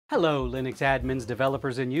Hello Linux admins,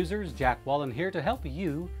 developers, and users, Jack Wallen here to help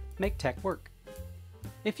you make tech work.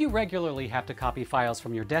 If you regularly have to copy files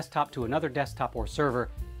from your desktop to another desktop or server,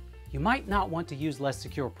 you might not want to use less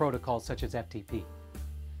secure protocols such as FTP.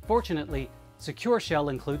 Fortunately, Secure Shell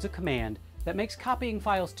includes a command that makes copying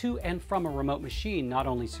files to and from a remote machine not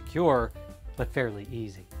only secure, but fairly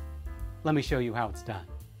easy. Let me show you how it's done.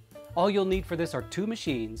 All you'll need for this are two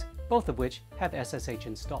machines, both of which have SSH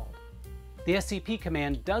installed. The SCP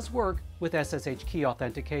command does work with SSH key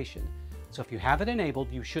authentication, so if you have it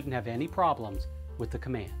enabled, you shouldn't have any problems with the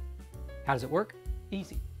command. How does it work?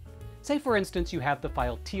 Easy. Say for instance you have the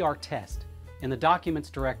file trtest in the documents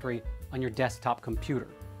directory on your desktop computer,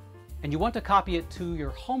 and you want to copy it to your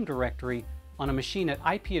home directory on a machine at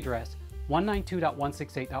IP address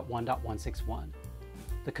 192.168.1.161.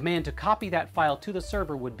 The command to copy that file to the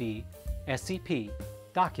server would be scp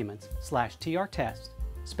documents/trtest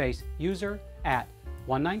space user at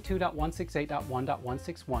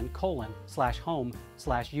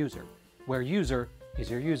 192.168.1.161:/home/user, where user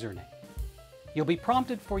is your username. You'll be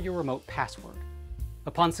prompted for your remote password.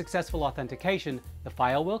 Upon successful authentication, the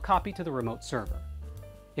file will copy to the remote server.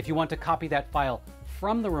 If you want to copy that file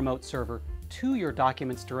from the remote server to your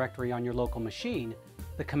documents directory on your local machine,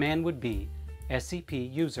 the command would be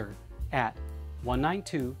scp user at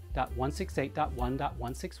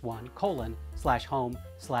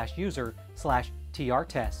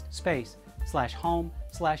 192.168.1.161:/home/user/trtest space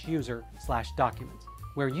 /home/user/documents,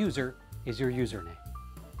 where user is your username.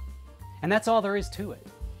 And that's all there is to it.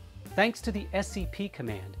 Thanks to the scp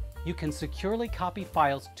command, you can securely copy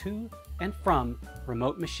files to and from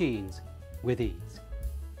remote machines with ease.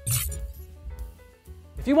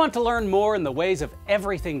 If you want to learn more in the ways of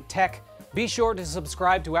everything tech, be sure to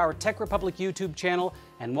subscribe to our TechRepublic YouTube channel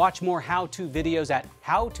and watch more how-to videos at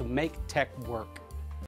How to Make Tech Work.